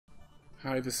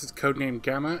Hi, this is Codename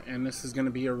Gamma, and this is going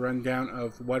to be a rundown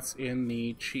of what's in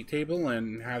the cheat table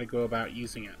and how to go about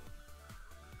using it.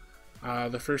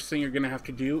 The first thing you're going to have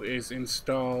to do is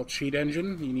install Cheat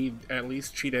Engine. You need at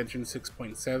least Cheat Engine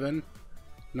 6.7.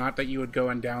 Not that you would go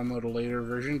and download a later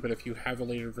version, but if you have a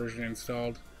later version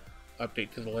installed,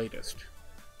 update to the latest.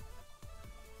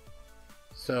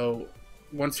 So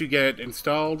once you get it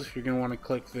installed, you're going to want to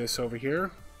click this over here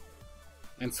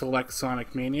and select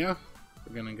Sonic Mania.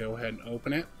 We're going to go ahead and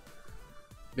open it.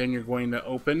 Then you're going to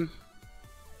open,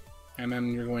 and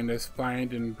then you're going to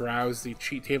find and browse the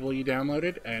cheat table you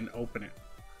downloaded and open it.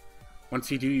 Once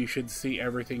you do, you should see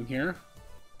everything here.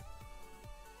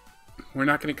 We're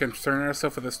not going to concern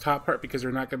ourselves with this top part because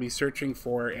we're not going to be searching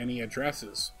for any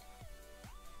addresses.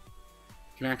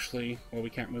 You can actually, well,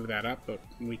 we can't move that up, but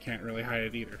we can't really hide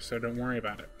it either, so don't worry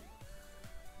about it.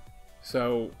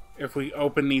 So if we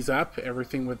open these up,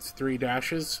 everything with 3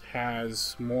 dashes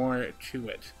has more to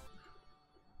it.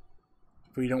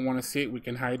 If we don't want to see it, we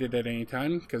can hide it at any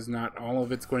time, because not all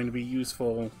of it's going to be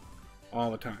useful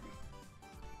all the time.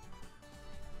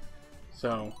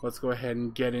 So let's go ahead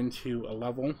and get into a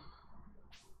level.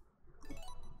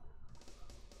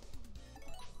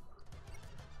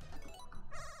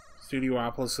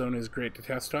 Studiopolis Zone is great to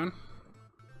test on.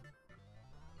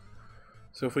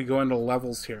 So if we go into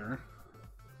levels here,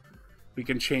 we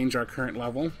can change our current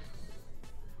level.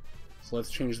 So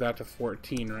let's change that to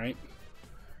 14, right?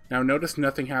 Now notice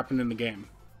nothing happened in the game.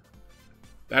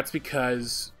 That's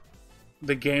because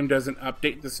the game doesn't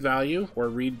update this value or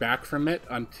read back from it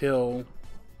until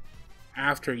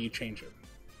after you change it.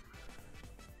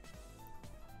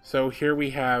 So here we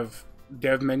have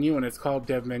dev menu, and it's called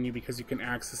dev menu because you can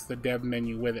access the dev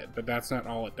menu with it, but that's not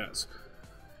all it does.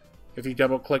 If you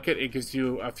double click it, it gives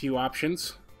you a few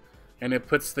options, and it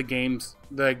puts the game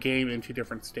into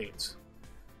different states.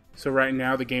 So right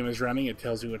now the game is running, it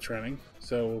tells you it's running.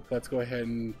 So let's go ahead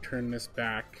and turn this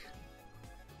back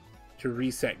to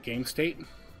reset game state.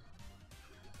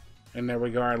 And there we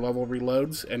go, our level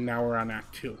reloads, and now we're on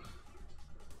Act 2.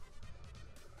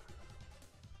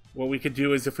 What we could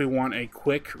do is, if we want a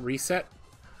quick reset,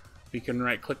 we can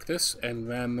right click this, and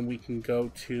then we can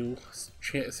go to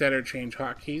set or change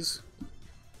hotkeys.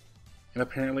 And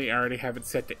apparently I already have it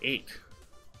set to 8,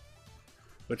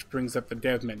 which brings up the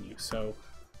dev menu. So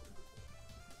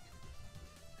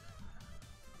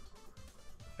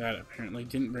that apparently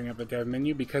didn't bring up the dev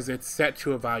menu because it's set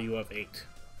to a value of 8.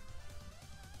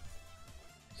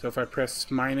 So if I press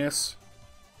minus,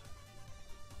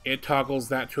 it toggles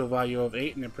that to a value of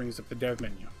 8 and it brings up the dev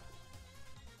menu.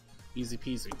 Easy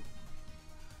peasy.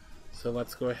 So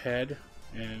let's go ahead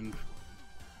and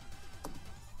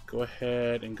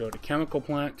go to chemical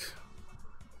plant.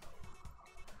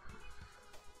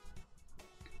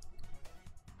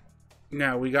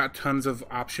 Now we got tons of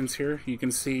options here. You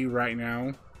can see right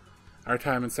now our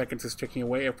time in seconds is ticking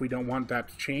away. If we don't want that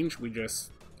to change, we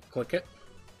just click it,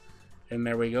 and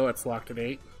there we go, it's locked at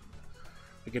 8.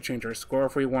 We could change our score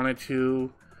if we wanted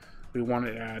to. We want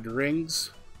to add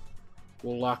rings.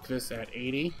 We'll lock this at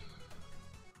 80.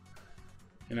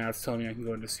 And now it's telling me I can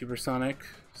go into supersonic.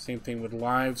 Same thing with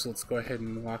lives. Let's go ahead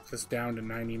and lock this down to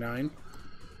 99.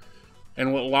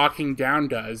 And what locking down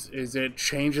does is it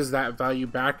changes that value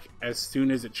back as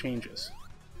soon as it changes.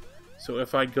 So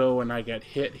if I go and I get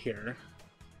hit here,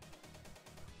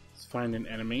 let's find an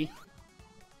enemy.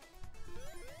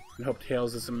 And hope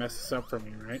Tails doesn't mess this up for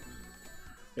me, right?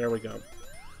 There we go.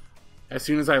 As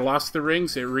soon as I lost the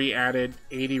rings, it re-added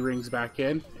 80 rings back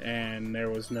in, and there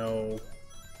was no...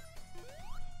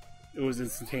 It was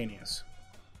instantaneous.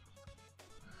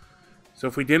 So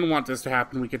if we didn't want this to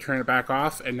happen, we could turn it back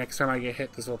off, and next time I get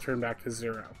hit, this will turn back to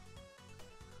 0.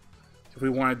 If we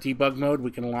want a debug mode,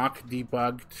 we can lock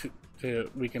debug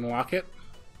we can lock it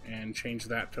and change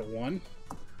that to 1.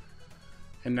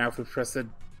 And now if we press the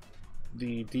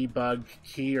debug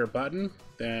key or button,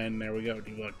 then there we go,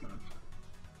 debug mode.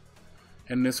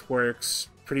 And this works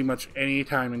pretty much any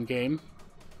time in game,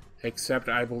 except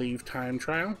I believe time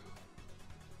trial.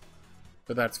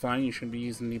 But that's fine, you shouldn't be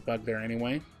using debug there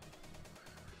anyway.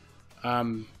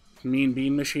 Mean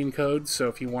Bean machine code, so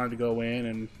if you wanted to go in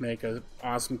and make an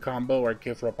awesome combo or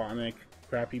give Robotnik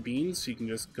crappy beans, you can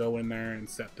just go in there and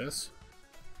set this.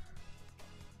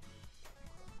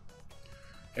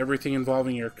 Everything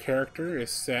involving your character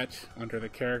is set under the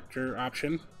character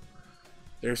option.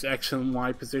 There's X and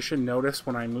Y position. Notice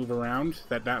when I move around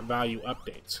that value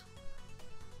updates.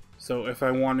 So if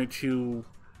I wanted to,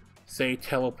 say,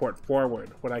 teleport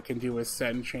forward, what I can do is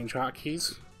set and change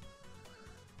hotkeys.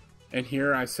 And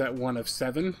here I set one of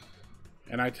 7,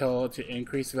 and I tell it to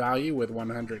increase value with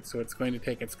 100. So it's going to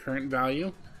take its current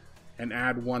value and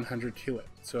add 100 to it.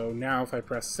 So now if I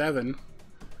press 7,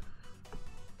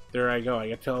 there I go, I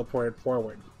get teleported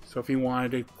forward. So if you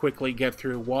wanted to quickly get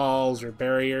through walls or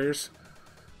barriers,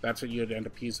 that's what you'd end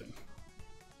up using.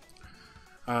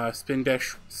 Spin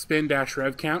dash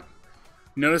rev count.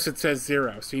 Notice it says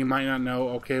 0, so you might not know,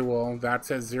 okay, well, that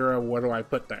says 0, what do I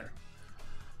put there?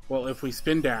 Well, if we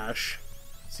spin dash,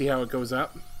 see how it goes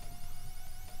up?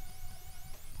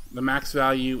 The max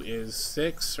value is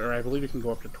 6, or I believe it can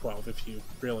go up to 12 if you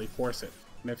really force it.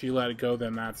 And if you let it go,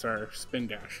 then that's our spin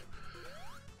dash.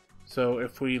 So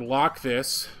if we lock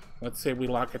this, let's say we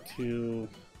lock it to,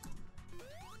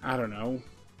 I don't know,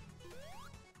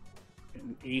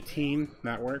 18,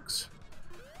 that works.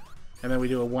 And then we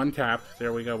do a 1 tap,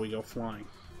 there we go flying.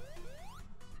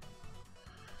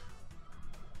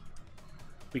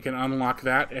 We can unlock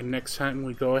that, and next time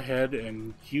we go ahead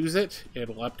and use it,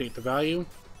 it'll update the value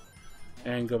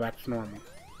and go back to normal.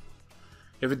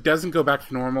 If it doesn't go back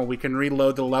to normal, we can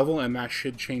reload the level, and that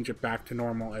should change it back to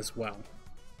normal as well.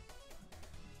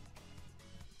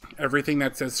 Everything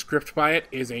that says script by it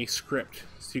is a script.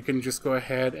 So you can just go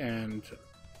ahead and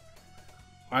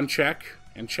uncheck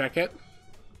and check it.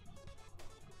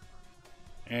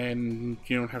 And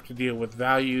you don't have to deal with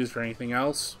values or anything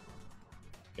else.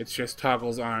 It's just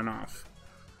toggles on and off.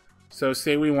 So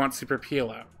say we want super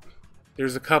peel out.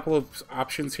 There's a couple of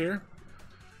options here.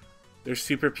 There's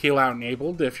super peel out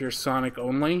enabled. If you're Sonic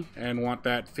only and want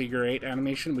that figure 8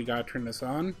 animation, we gotta turn this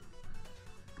on.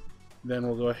 Then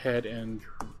we'll go ahead and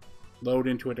load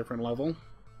into a different level.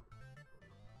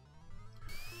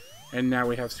 And now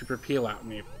we have super peel out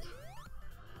enabled.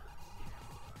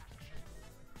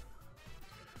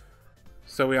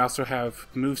 So we also have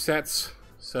movesets.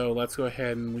 So let's go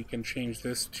ahead and we can change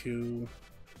this to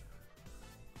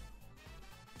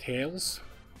Tails.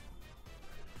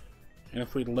 And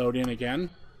if we load in again,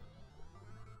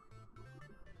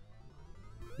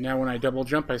 now when I double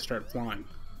jump, I start flying.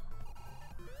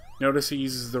 Notice it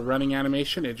uses the running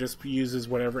animation. It just uses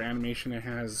whatever animation it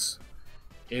has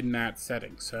in that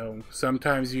setting. So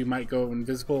sometimes you might go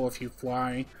invisible if you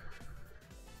fly.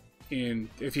 And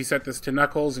if you set this to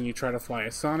Knuckles and you try to fly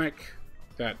as Sonic,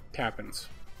 that happens.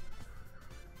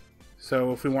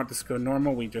 So if we want this to go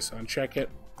normal, we just uncheck it.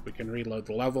 We can reload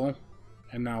the level,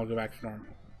 and now we'll go back to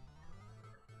normal.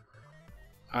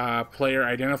 Player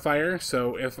identifier.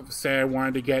 So if, say, I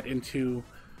wanted to get into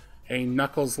a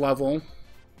Knuckles level,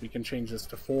 we can change this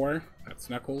to 4. That's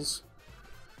Knuckles.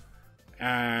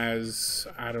 As,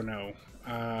 I don't know,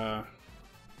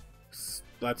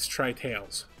 let's try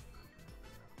Tails.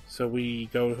 So we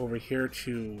go over here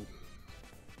to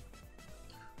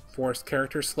Force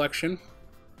Character Selection.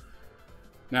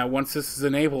 Now once this is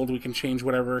enabled, we can change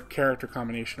whatever character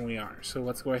combination we are. So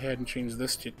let's go ahead and change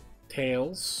this to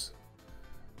Tails,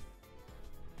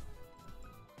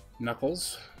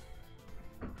 Knuckles,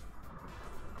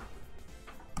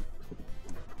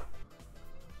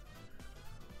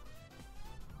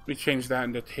 we change that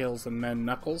into Tails and then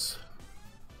Knuckles.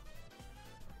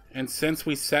 And since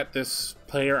we set this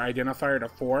player identifier to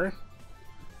 4,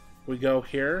 we go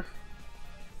here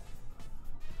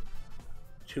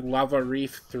to Lava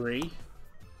Reef 3.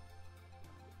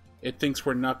 It thinks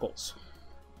we're Knuckles.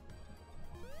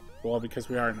 Well, because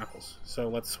we are Knuckles. So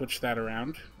let's switch that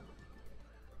around.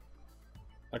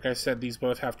 Like I said, these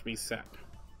both have to be set.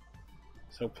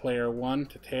 So player 1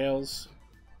 to Tails.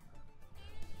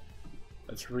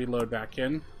 Let's reload back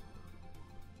in.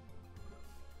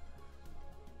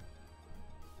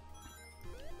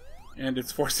 And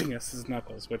it's forcing us as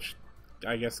Knuckles, which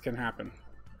I guess can happen.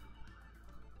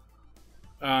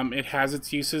 It has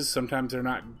its uses. Sometimes they're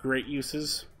not great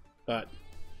uses, but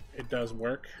it does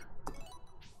work.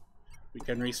 We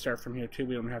can restart from here too.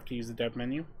 We don't have to use the dev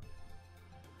menu.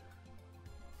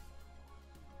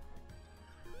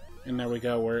 And there we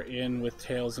go. We're in with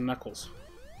Tails and Knuckles.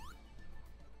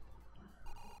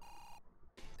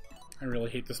 I really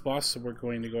hate this boss, so we're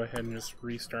going to go ahead and just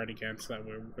restart again so that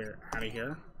we're out of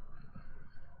here.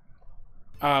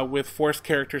 With forced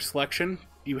character selection,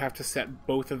 you have to set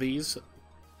both of these.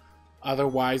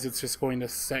 Otherwise, it's just going to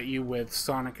set you with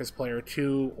Sonic as player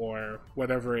 2 or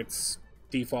whatever it's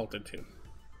defaulted to.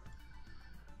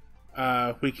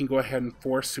 We can go ahead and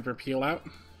force super peel out.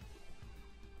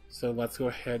 So let's go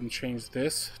ahead and change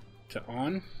this to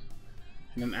on.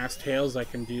 And then as Tails, I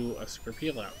can do a super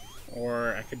peel out.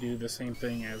 Or I could do the same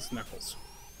thing as Knuckles.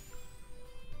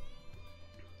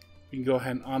 You can go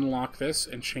ahead and unlock this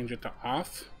and change it to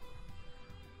off.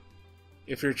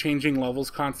 If you're changing levels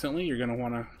constantly, you're going to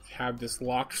want to have this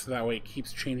locked so that way it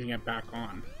keeps changing it back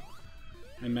on.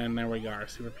 And then there we go, our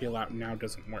super peel out now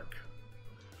doesn't work.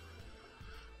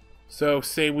 So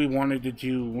say we wanted to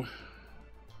do,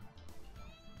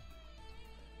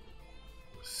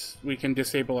 we can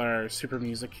disable our super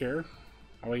music here.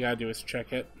 All we gotta do is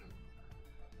check it.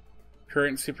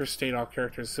 Current super state all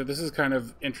characters. So this is kind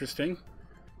of interesting.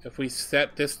 If we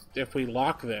set this, if we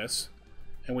lock this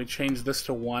and we change this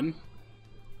to 1,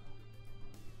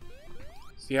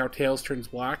 see how Tails turns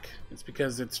black? It's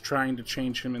because it's trying to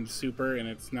change him in super and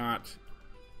it's not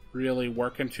really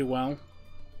working too well.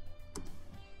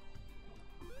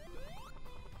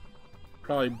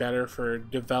 Probably better for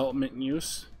development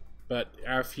use, but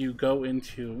if you go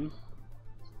into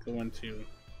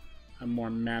a more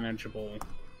manageable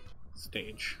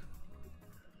stage.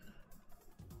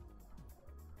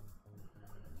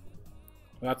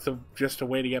 Well, that's just a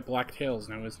way to get black Tails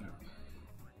now, isn't it?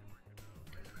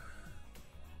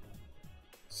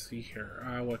 Let's see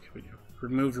here. What can we do?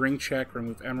 Remove ring check,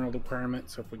 remove emerald requirement.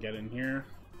 So if we get in here,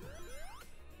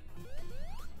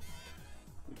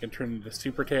 we can turn into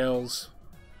super Tails.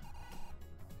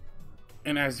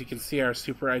 And as you can see, our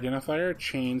super identifier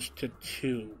changed to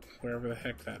 2, wherever the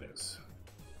heck that is.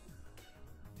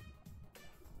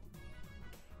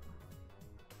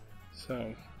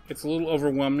 So it's a little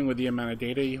overwhelming with the amount of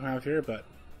data you have here, but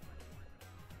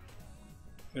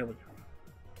there we go.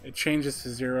 It changes to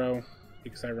 0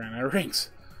 because I ran out of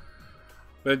rings.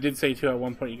 But it did say 2 at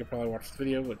one point. You could probably watch the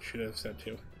video, which should have said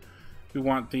 2. We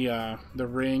want the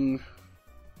ring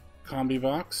combi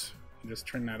box. You just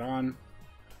turn that on.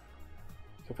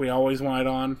 If we always want it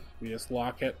on, we just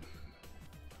lock it.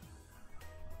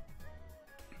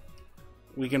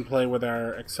 We can play with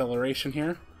our acceleration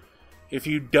here. If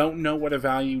you don't know what a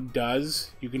value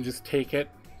does, you can just take it,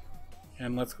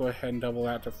 and let's go ahead and double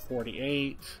that to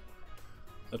 48.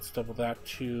 Let's double that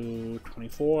to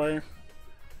 24.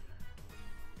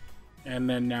 And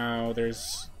then now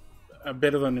there's a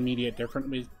bit of an immediate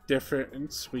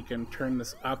difference. We can turn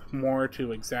this up more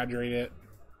to exaggerate it.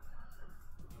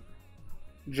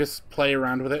 Just play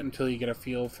around with it until you get a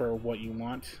feel for what you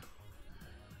want.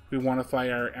 We modify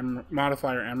our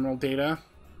emerald data.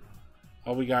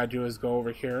 All we gotta do is go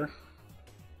over here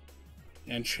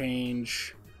and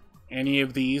change any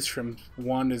of these from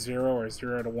 1 to 0 or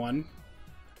 0 to 1,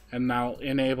 and now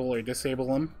enable or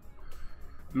disable them.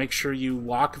 Make sure you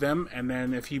lock them, and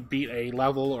then if you beat a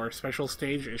level or a special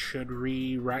stage, it should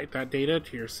rewrite that data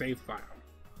to your save file.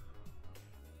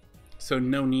 So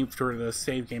no need for the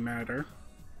save game editor.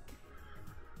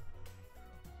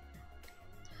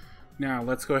 Now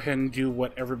let's go ahead and do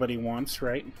what everybody wants,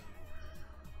 right?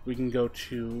 We can go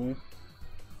to,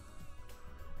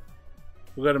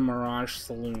 we'll go to Mirage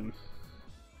Saloon.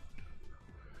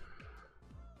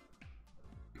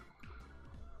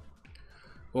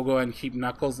 We'll go ahead and keep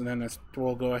Knuckles, and then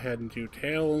we'll go ahead and do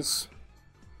Tails.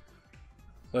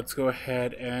 Let's go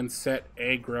ahead and set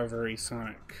Egg Reverie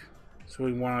Sonic. So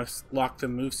we want to lock the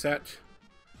moveset.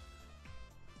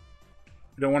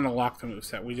 We don't want to lock the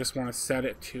moveset, we just want to set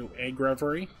it to Egg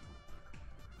Reverie.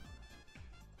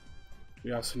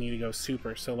 We also need to go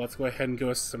super, so let's go ahead and go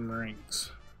with some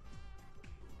rings.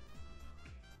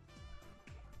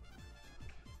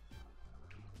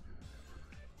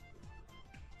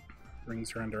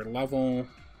 Rings are under level.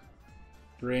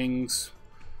 Rings.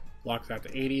 Lock that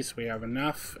to 80 so we have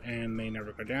enough and they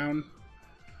never go down.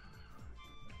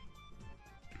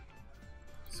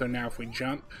 So now if we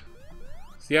jump,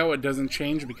 see how it doesn't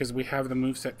change because we have the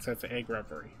moveset set to Egg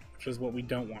Reverie, which is what we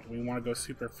don't want. We want to go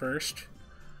super first.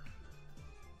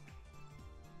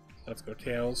 Let's go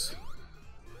Tails.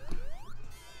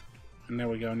 And there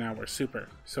we go, now we're super.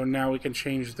 So now we can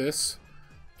change this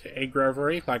to Egg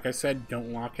Reverie. Like I said,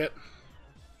 don't lock it.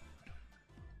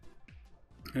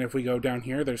 And if we go down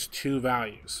here, there's 2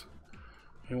 values.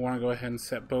 We want to go ahead and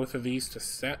set both of these to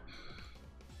set.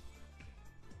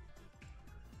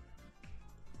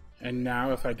 And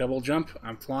now if I double jump,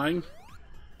 I'm flying.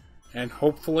 And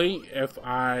hopefully, if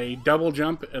I double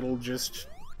jump, it'll just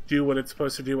do what it's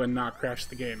supposed to do and not crash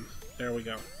the game. There we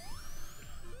go.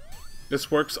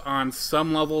 This works on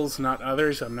some levels, not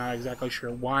others. I'm not exactly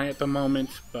sure why at the moment,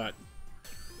 but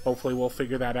hopefully we'll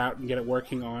figure that out and get it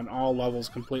working on all levels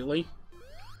completely.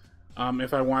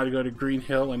 If I wanted to go to Green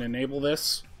Hill and enable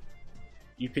this,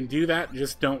 you can do that,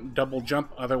 just don't double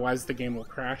jump, otherwise the game will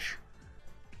crash.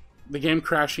 The game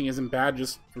crashing isn't bad,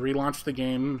 just relaunch the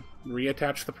game,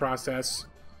 reattach the process,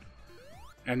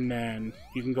 and then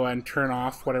you can go ahead and turn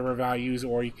off whatever values,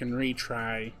 or you can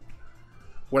retry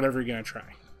whatever you're going to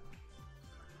try.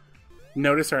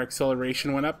 Notice our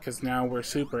acceleration went up because now we're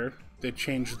super. They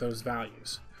changed those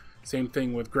values. Same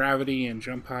thing with gravity and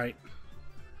jump height.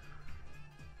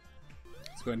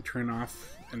 Let's go ahead and turn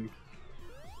off and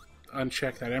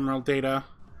uncheck that emerald data.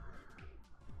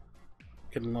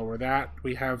 can lower that.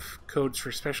 We have codes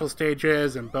for special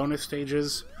stages and bonus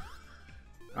stages.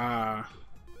 Let's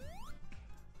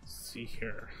see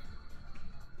here.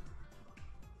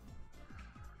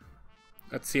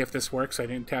 Let's see if this works. I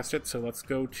didn't test it, so let's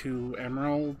go to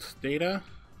Emerald data.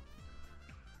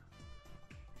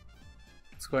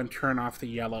 Let's go ahead and turn off the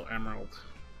yellow emerald.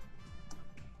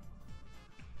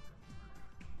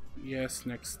 Yes,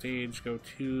 next stage, go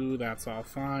to, that's all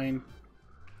fine.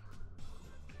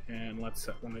 And let's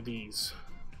set one of these.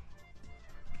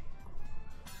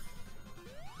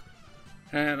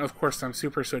 And of course I'm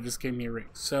super, so it just gave me a ring.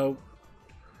 So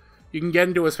you can get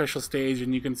into a special stage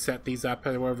and you can set these up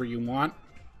however you want.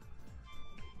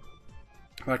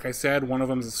 Like I said, one of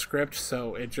them is a script,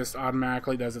 so it just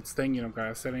automatically does its thing. You don't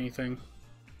gotta set anything.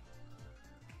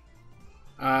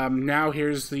 Now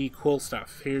here's the cool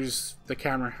stuff. Here's the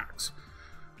camera hacks.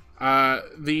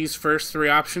 These first three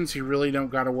options you really don't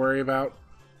gotta worry about.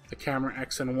 The camera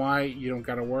X and Y you don't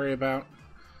gotta worry about.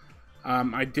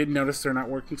 I did notice they're not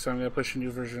working, so I'm going to push a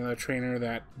new version of the trainer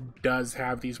that does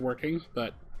have these working,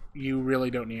 but you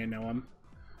really don't need to know them.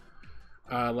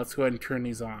 Let's go ahead and turn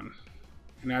these on.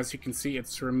 And as you can see,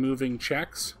 it's removing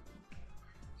checks.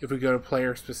 If we go to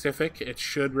player specific, it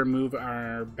should remove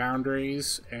our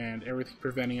boundaries and everything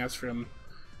preventing us from,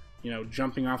 you know,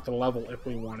 jumping off the level if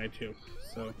we wanted to.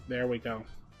 So there we go.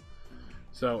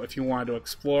 So if you wanted to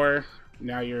explore,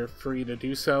 now you're free to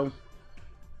do so.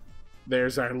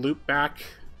 There's our loop back.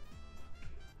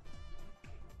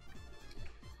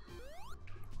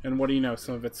 And what do you know?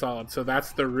 Some of it's solid. So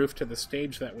that's the roof to the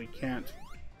stage that we can't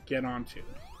get onto.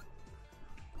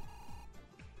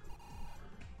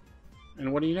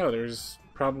 And what do you know? There's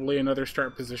probably another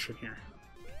start position here.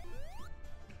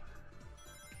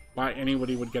 Why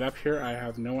anybody would get up here, I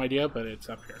have no idea, but it's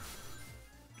up here.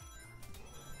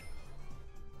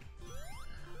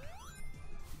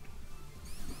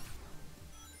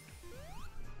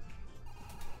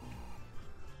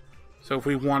 So if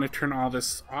we want to turn all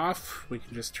this off, we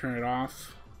can just turn it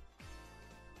off.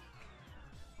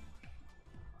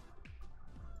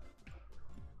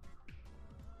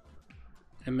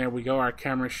 And there we go, our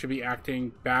camera should be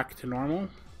acting back to normal.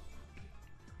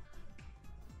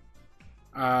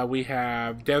 We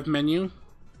have dev menu.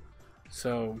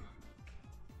 So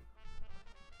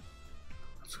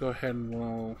let's go ahead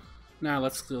and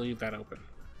let's leave that open.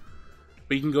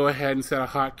 But you can go ahead and set a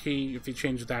hotkey. If you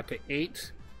change that to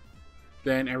 8,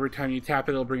 then every time you tap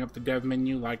it, it'll bring up the dev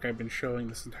menu like I've been showing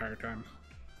this entire time.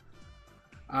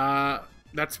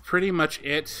 That's pretty much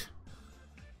it.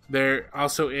 There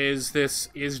also is, this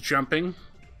is jumping.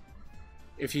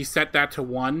 If you set that to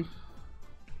 1,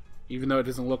 even though it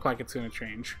doesn't look like it's going to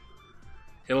change,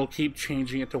 it'll keep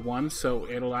changing it to 1, so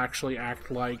it'll actually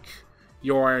act like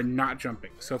you're not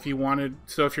jumping. So if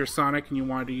you're Sonic and you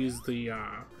wanted to use the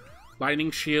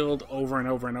lightning shield over and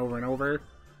over and over and over,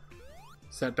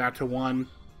 set that to 1,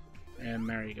 and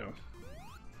there you go.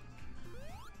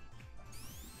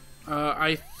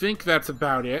 I think that's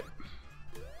about it.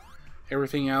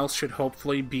 Everything else should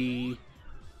hopefully be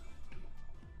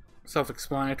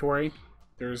self-explanatory.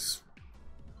 There's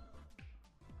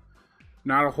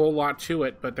not a whole lot to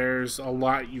it, but there's a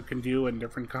lot you can do and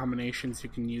different combinations you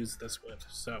can use this with.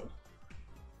 So,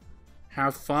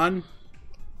 have fun.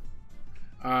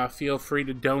 Feel free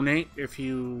to donate if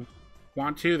you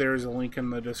want to. There's a link in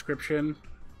the description.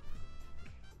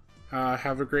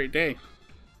 Have a great day.